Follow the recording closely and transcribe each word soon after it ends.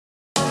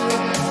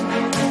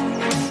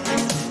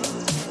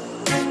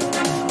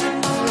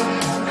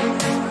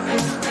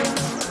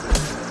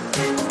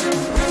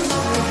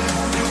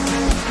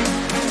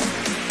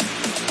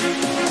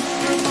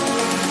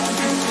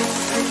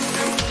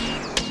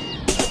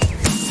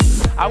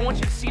I want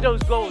you to see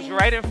those goals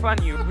right in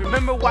front of you.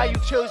 Remember why you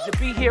chose to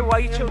be here, why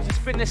you chose to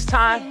spend this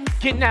time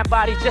getting that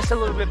body just a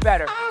little bit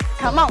better.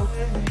 Come on.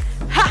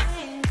 Ha!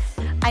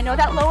 I know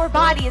that lower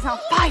body is on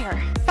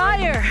fire.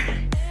 Fire!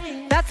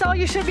 That's all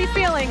you should be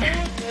feeling.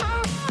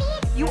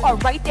 You are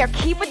right there.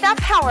 Keep with that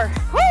power.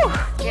 Woo!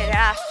 Get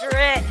after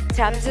it.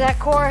 Tap into that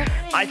core.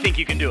 I think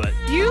you can do it.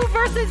 You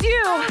versus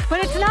you,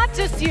 but it's not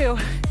just you.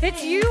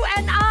 It's you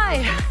and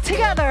I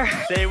together.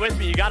 Stay with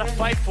me. You got to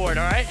fight for it,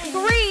 all right? 3,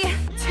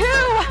 2,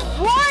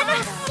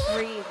 1.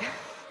 Breathe.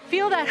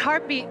 Feel that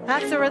heartbeat.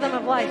 That's the rhythm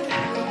of life.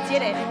 You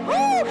did it.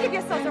 Woo! Give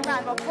yourselves a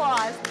round of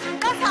applause.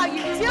 That's how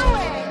you do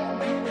it.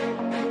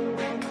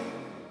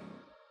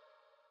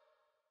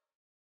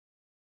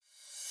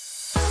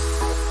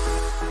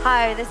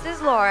 Hi, this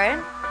is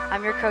Lauren.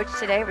 I'm your coach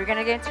today. We're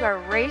gonna get into our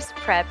race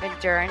prep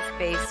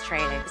endurance-based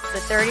training. This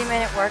is a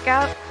 30-minute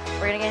workout.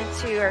 We're gonna get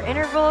into our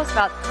intervals,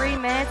 about 3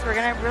 minutes. We're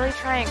gonna really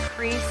try and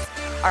increase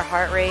our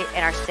heart rate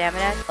and our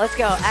stamina. Let's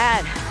go,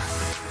 add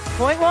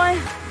 0.1,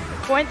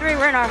 0.3,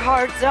 we're in our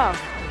hard zone.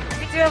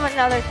 We do have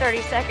another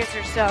 30 seconds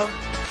or so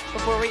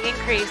before we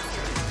increase.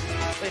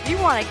 But if you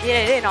wanna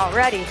get it in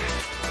already,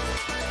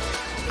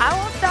 I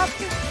won't stop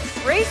you.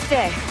 Race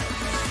day.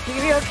 You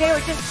can be okay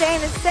with just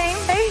staying the same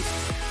pace.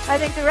 I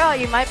think throughout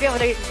you might be able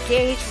to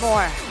engage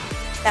more.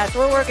 That's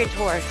what we're working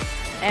towards.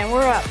 And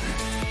we're up.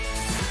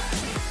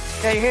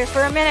 Good, you're here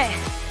for a minute.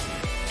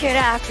 Get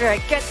after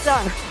it, get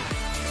some.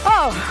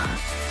 Oh,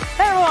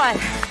 everyone,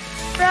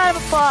 round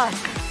of applause.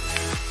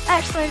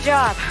 Excellent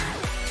job.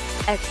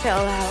 Exhale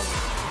out.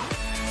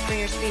 Bring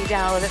your speed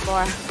down a little bit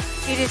more.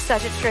 You do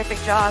such a terrific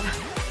job.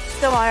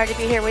 So honored to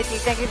be here with you.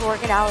 Thank you for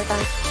working out with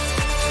us.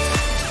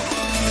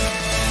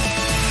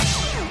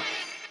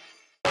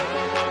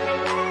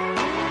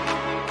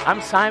 I'm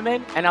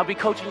Simon, and I'll be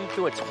coaching you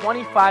through a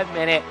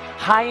 25-minute,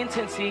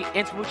 high-intensity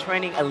interval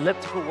training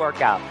elliptical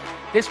workout.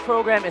 This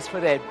program is for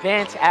the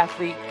advanced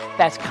athlete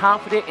that's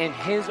confident in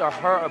his or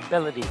her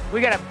ability.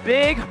 We got a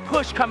big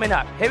push coming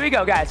up. Here we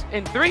go, guys.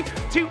 In 3,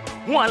 2,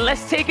 1,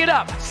 let's take it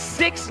up.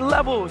 6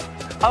 levels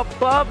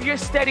above your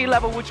steady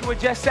level, which you were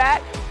just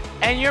at,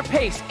 and your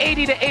pace,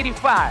 80 to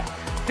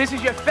 85. This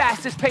is your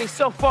fastest pace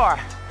so far.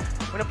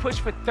 We're gonna push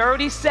for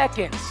 30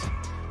 seconds.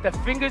 The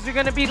fingers are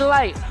gonna be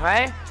light,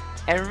 right?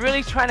 And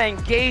really trying to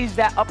engage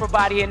that upper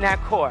body in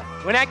that core.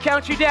 When I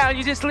count you down,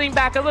 you just lean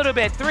back a little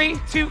bit. 3,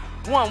 2,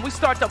 1. We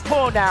start to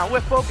pull down.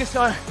 We're focused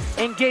on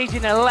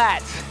engaging the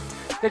lats,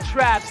 the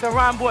traps, the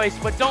rhomboids,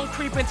 but don't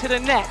creep into the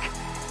neck.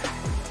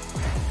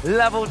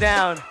 Level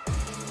down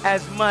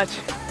as much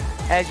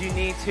as you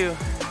need to.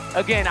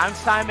 Again, I'm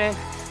Simon.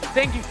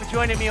 Thank you for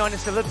joining me on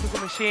this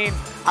elliptical machine.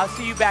 I'll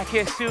see you back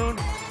here soon.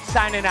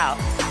 Signing out.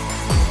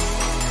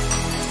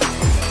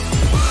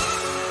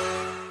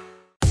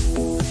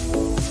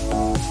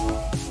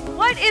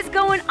 What is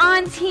going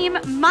on, team?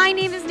 My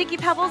name is Nikki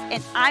Pebbles,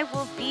 and I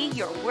will be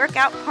your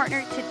workout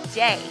partner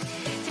today.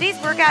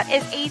 Today's workout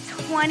is a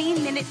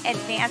 20-minute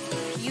advanced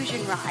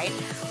fusion ride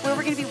where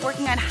we're going to be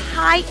working on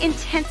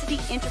high-intensity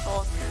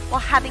intervals while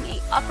having an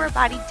upper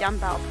body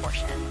dumbbell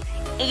portion.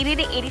 80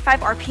 to 85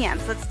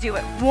 RPMs. Let's do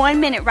it. 1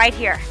 minute right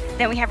here.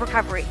 Then we have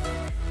recovery.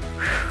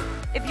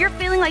 If you're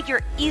feeling like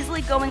you're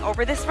easily going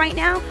over this right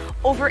now,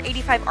 over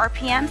 85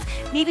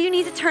 RPMs, maybe you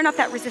need to turn up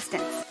that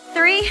resistance.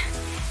 3,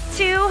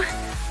 2,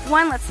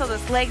 1, let's slow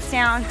those legs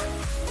down.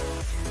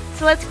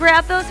 So let's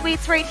grab those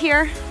weights right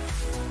here.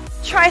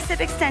 Tricep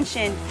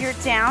extension, you're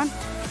down,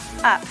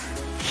 up.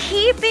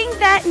 Keeping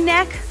that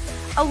neck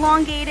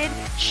elongated,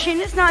 chin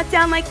is not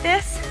down like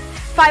this.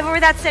 5 over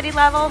that steady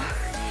level.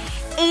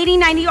 80,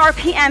 90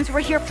 RPMs,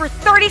 we're here for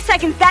 30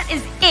 seconds, that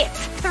is it.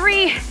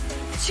 3,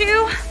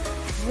 2,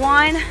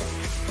 1,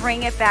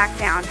 bring it back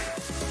down.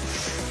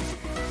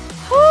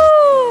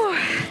 Whew.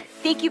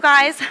 Thank you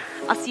guys,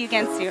 I'll see you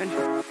again soon.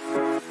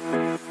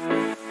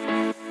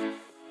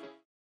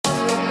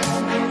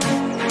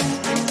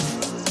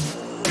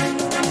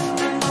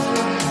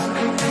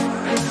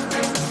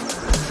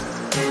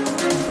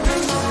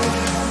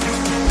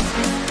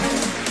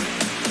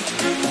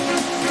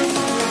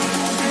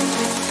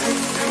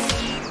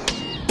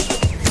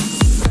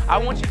 I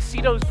want you to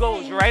see those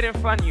goals right in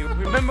front of you.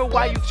 Remember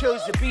why you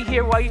chose to be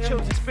here, why you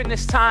chose to spend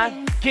this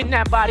time getting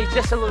that body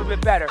just a little bit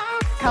better.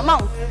 Come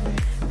on.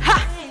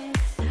 Ha!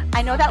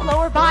 I know that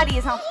lower body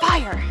is on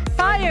fire.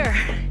 Fire!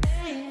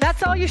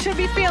 That's all you should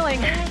be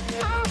feeling.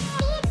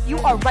 You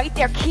are right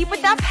there. Keep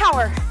with that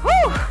power.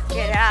 Woo!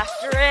 Get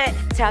after it.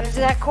 Tap into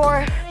that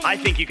core. I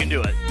think you can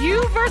do it.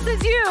 You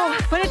versus you,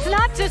 but it's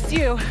not just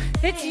you.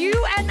 It's you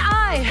and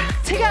I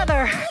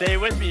together. Stay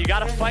with me. You got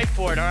to fight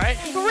for it, all right?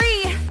 3,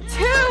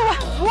 2,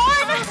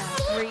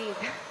 1. Breathe.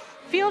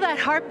 Feel that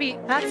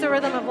heartbeat. That's the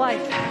rhythm of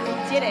life. You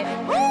did it.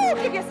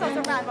 Woo! Give yourselves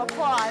a round of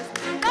applause.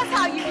 That's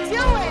how you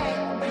do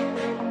it.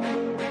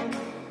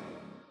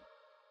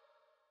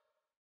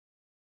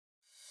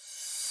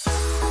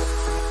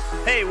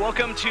 Hey,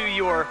 welcome to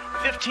your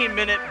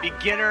 15-minute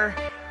beginner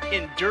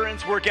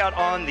endurance workout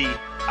on the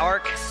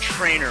ARC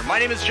Trainer. My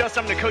name is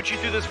Justin. I'm going to coach you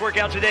through this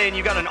workout today, and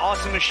you got an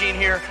awesome machine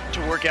here to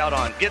work out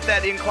on. Get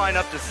that incline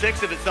up to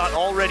 6 if it's not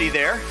already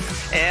there.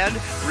 And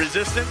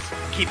resistance,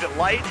 keep it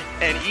light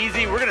and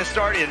easy. We're gonna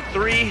start in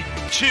 3,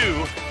 2,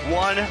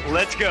 1,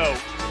 let's go.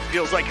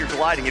 Feels like you're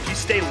gliding. If you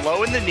stay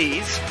low in the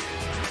knees,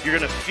 you're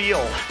gonna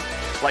feel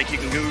like you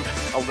can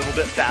move a little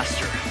bit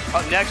faster.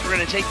 Up next, we're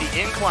gonna take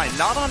the incline,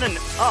 not on an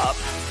up,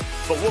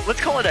 but let's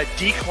call it a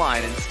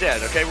decline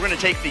instead, okay? We're gonna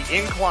take the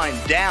incline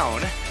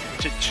down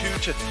to 2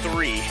 to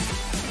 3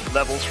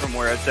 levels from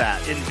where it's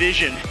at.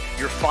 Envision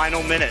your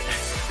final minute.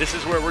 This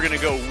is where we're gonna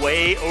go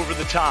way over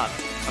the top.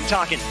 I'm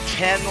talking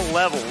 10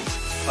 levels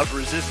of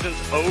resistance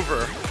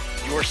over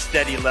your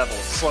steady level.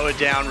 Slow it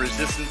down,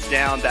 resistance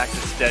down, back to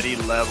steady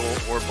level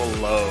or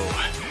below.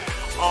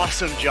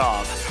 Awesome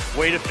job.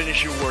 Way to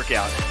finish your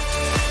workout.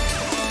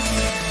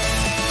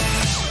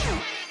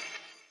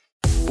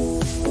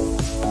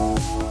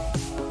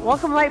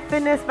 Welcome to Light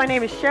Fitness. My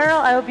name is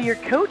Cheryl. I will be your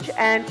coach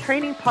and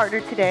training partner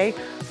today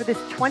for this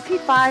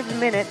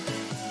 25-minute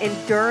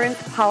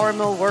endurance power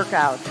mill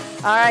workout.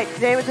 All right,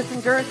 today with this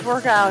endurance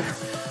workout,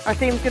 our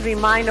theme is going to be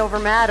mind over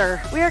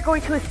matter. We are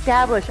going to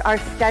establish our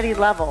steady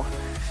level.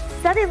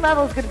 Steady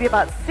level is going to be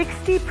about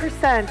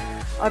 60%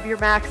 of your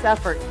max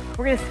effort.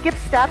 We're going to skip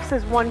steps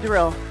as one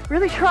drill.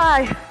 Really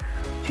try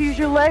to use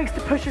your legs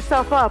to push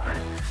yourself up,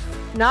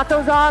 not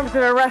those arms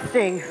that are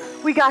resting.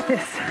 We got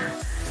this.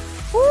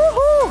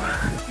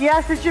 Woohoo!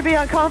 Yes, it should be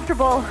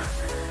uncomfortable.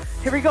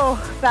 Here we go,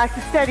 back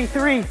to steady.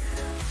 3,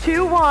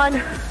 2, 1.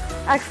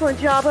 Excellent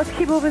job. Let's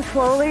keep moving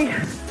slowly.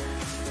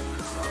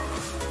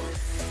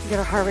 Get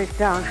our heart rates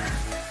down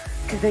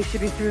because they should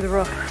be through the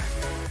roof.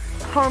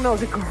 Power mill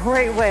is a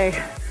great way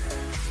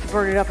to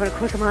burn it up in a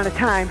quick amount of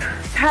time.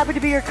 Happy to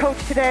be your coach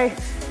today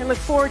and look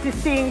forward to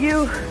seeing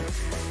you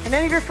and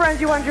any of your friends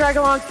you want to drag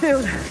along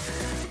soon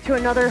to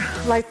another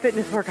Life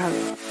Fitness workout.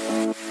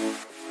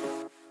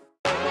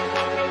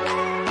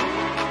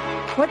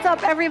 What's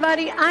up,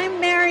 everybody?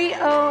 I'm Mary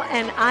O,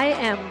 and I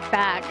am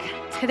back.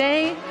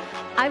 Today,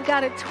 I've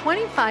got a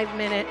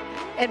 25-minute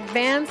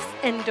advanced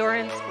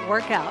endurance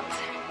workout.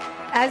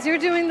 As you're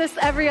doing this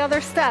every other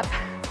step,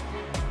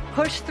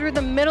 push through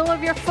the middle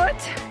of your foot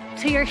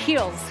to your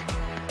heels.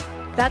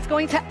 That's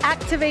going to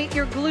activate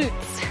your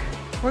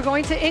glutes. We're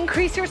going to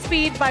increase your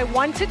speed by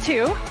 1 to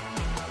 2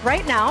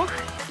 right now.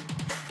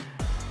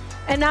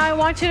 And now I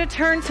want you to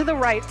turn to the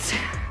right.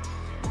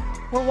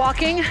 We're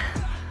walking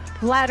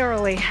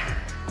laterally.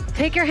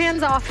 Take your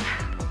hands off.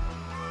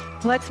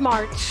 Let's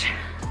march.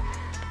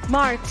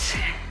 March.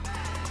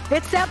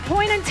 It's that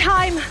point in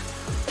time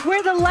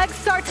where the legs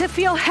start to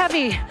feel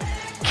heavy.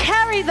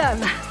 Carry them.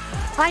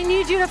 I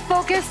need you to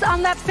focus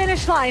on that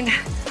finish line.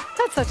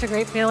 That's such a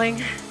great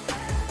feeling.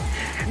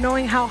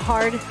 Knowing how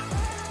hard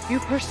you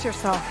pushed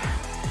yourself.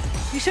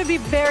 You should be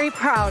very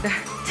proud.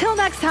 Till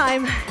next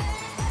time,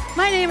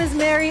 my name is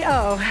Mary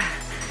O.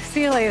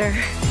 See you later.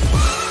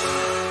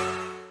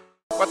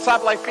 What's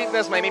up, Life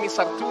Fitness? My name is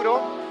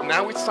Arturo.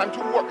 Now it's time to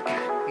work.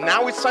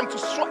 Now it's time to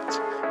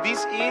sweat.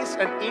 This is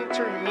an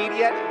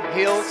intermediate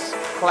hills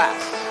class.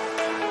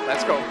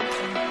 Let's go.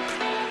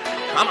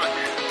 Come on.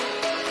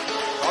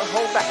 Don't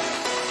hold back.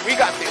 We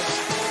got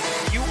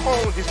this. You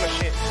own this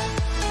machine.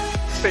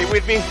 Stay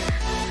with me.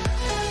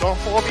 Don't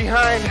fall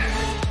behind.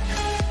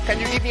 Can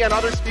you give me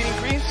another speed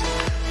increase?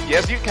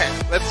 Yes, you can.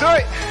 Let's do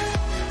it.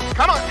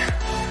 Come on.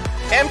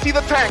 Empty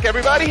the tank,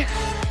 everybody.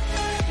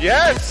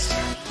 Yes.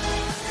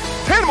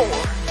 10 more.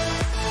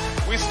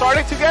 We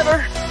started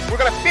together. We're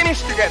gonna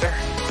finish together.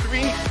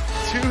 3,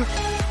 2,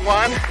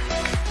 1.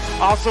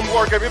 Awesome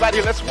work,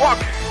 everybody. Let's walk.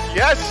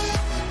 Yes.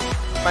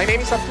 My name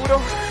is Arturo.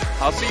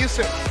 I'll see you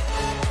soon.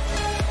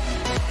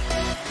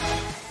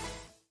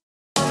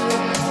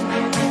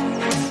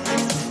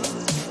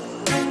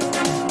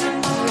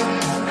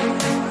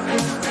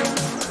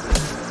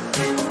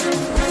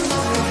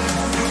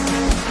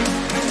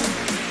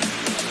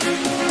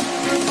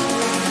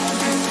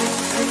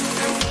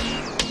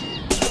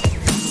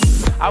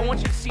 I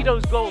want you to see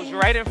those goals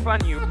right in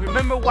front of you.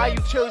 Remember why you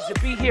chose to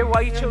be here,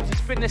 why you chose to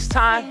spend this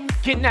time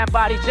getting that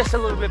body just a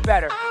little bit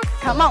better.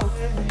 Come on.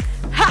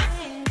 Ha!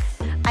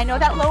 I know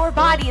that lower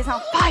body is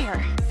on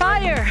fire.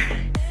 Fire.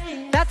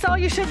 That's all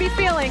you should be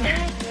feeling.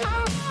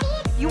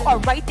 You are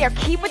right there.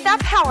 Keep with that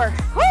power.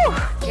 Woo!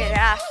 Get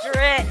after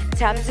it.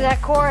 Tap into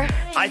that core.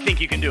 I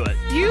think you can do it.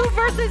 You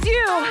versus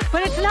you,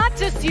 but it's not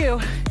just you.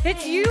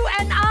 It's you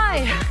and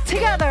I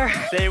together.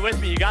 Stay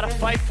with me. You gotta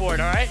fight for it,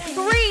 all right? 3,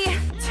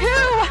 2,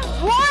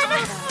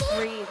 1.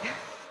 Breathe.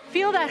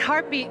 Feel that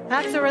heartbeat.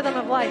 That's the rhythm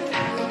of life.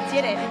 You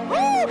did it.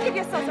 Woo! Give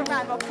yourselves a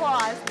round of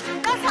applause.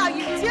 That's how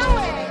you do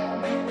it.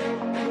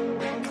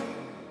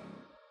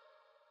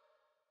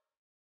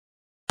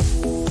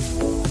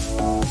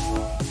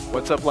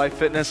 What's up, Life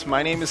Fitness?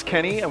 My name is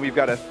Kenny, and we've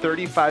got a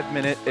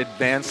 35-minute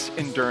advanced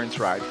endurance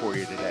ride for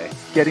you today.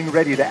 Getting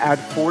ready to add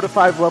 4 to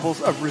 5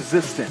 levels of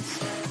resistance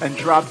and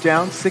drop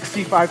down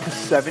 65 to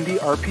 70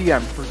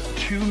 RPM for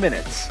 2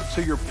 minutes.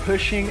 So you're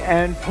pushing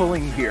and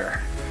pulling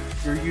here.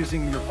 You're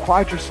using your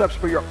quadriceps,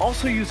 but you're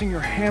also using your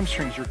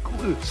hamstrings, your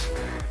glutes,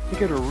 to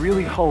get a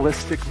really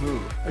holistic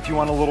move. If you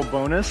want a little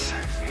bonus,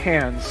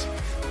 hands.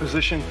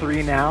 Position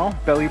 3 now,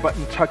 belly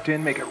button tucked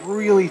in, make it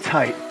really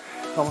tight.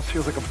 It almost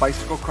feels like a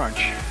bicycle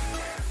crunch.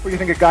 What do you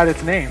think it got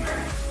its name?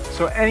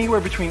 So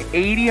anywhere between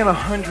 80 and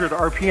 100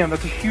 RPM,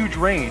 that's a huge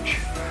range.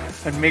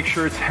 And make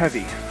sure it's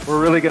heavy. We're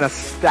really gonna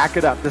stack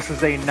it up. This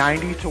is a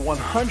 90 to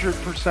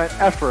 100%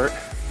 effort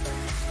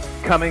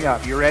coming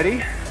up. You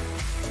ready?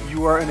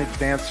 You are an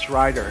advanced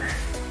rider.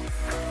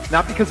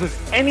 Not because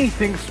of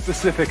anything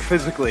specific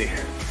physically,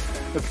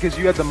 but because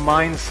you had the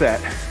mindset.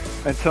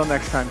 Until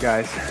next time,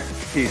 guys.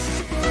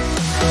 Peace.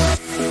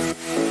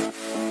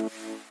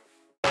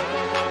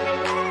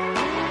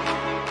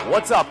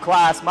 What's up,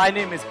 class? My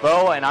name is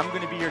Bo, and I'm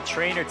going to be your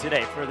trainer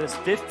today for this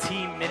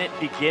 15-minute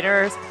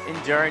beginner's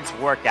endurance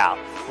workout.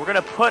 We're going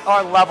to put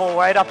our level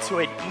right up to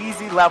an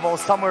easy level,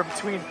 somewhere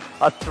between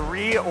a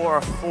 3 or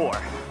a 4.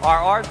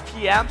 Our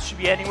RPM should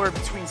be anywhere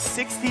between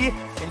 60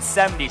 and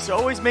 70, so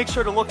always make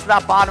sure to look to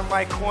that bottom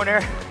right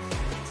corner.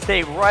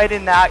 Stay right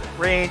in that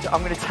range.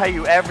 I'm going to tell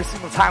you every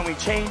single time we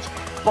change.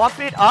 Bump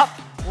it up.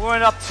 We're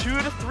going up 2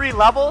 to 3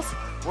 levels.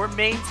 We're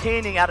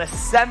maintaining at a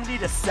 70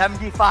 to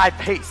 75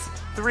 pace.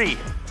 3,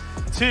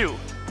 2,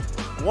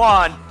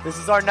 1. This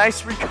is our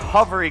nice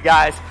recovery,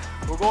 guys.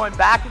 We're going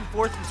back and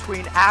forth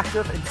between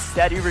active and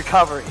steady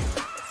recovery.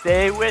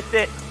 Stay with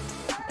it.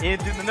 In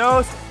through the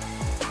nose,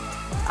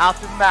 out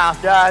through the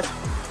mouth, guys.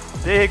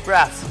 Big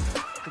breaths.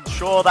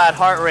 Control that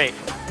heart rate.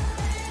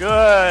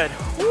 Good.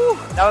 Woo.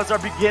 That was our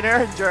beginner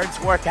endurance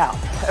workout.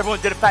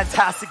 Everyone did a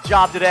fantastic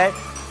job today.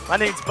 My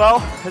name's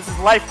Bo. This is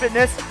Life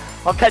Fitness.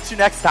 I'll catch you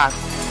next time.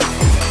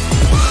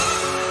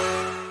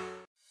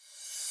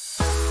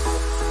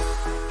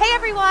 Hey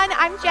everyone,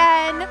 I'm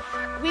Jen.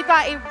 We've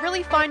got a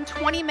really fun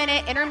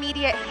 20-minute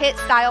intermediate HIIT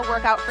style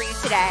workout for you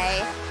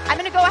today. I'm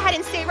gonna go ahead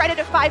and stay right at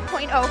a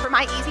 5.0 for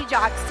my easy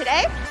jogs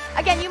today.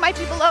 Again, you might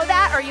be below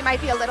that or you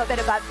might be a little bit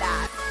above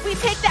that. We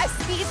take that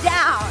speed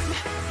down.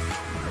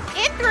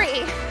 In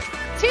 3,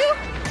 2,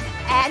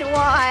 and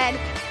 1.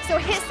 So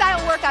HIIT style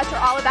workouts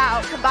are all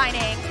about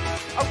combining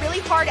a really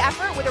hard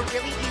effort with a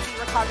really easy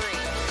recovery.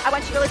 I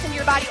want you to listen to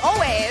your body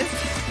always.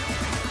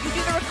 You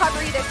do the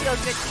recovery that feels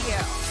good to you.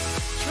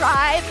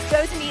 Drive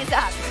those knees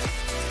up.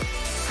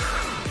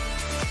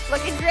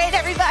 Looking great,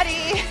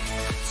 everybody.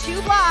 2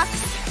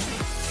 blocks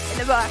in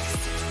the books.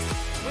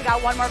 We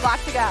got 1 more block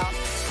to go.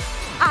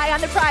 Eye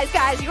on the prize,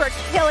 guys. You are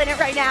killing it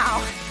right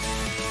now.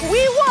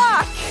 We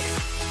walk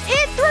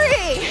in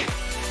 3,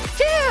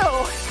 2,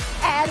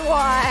 and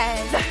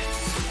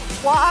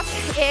 1. Walk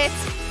it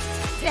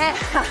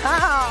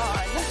down.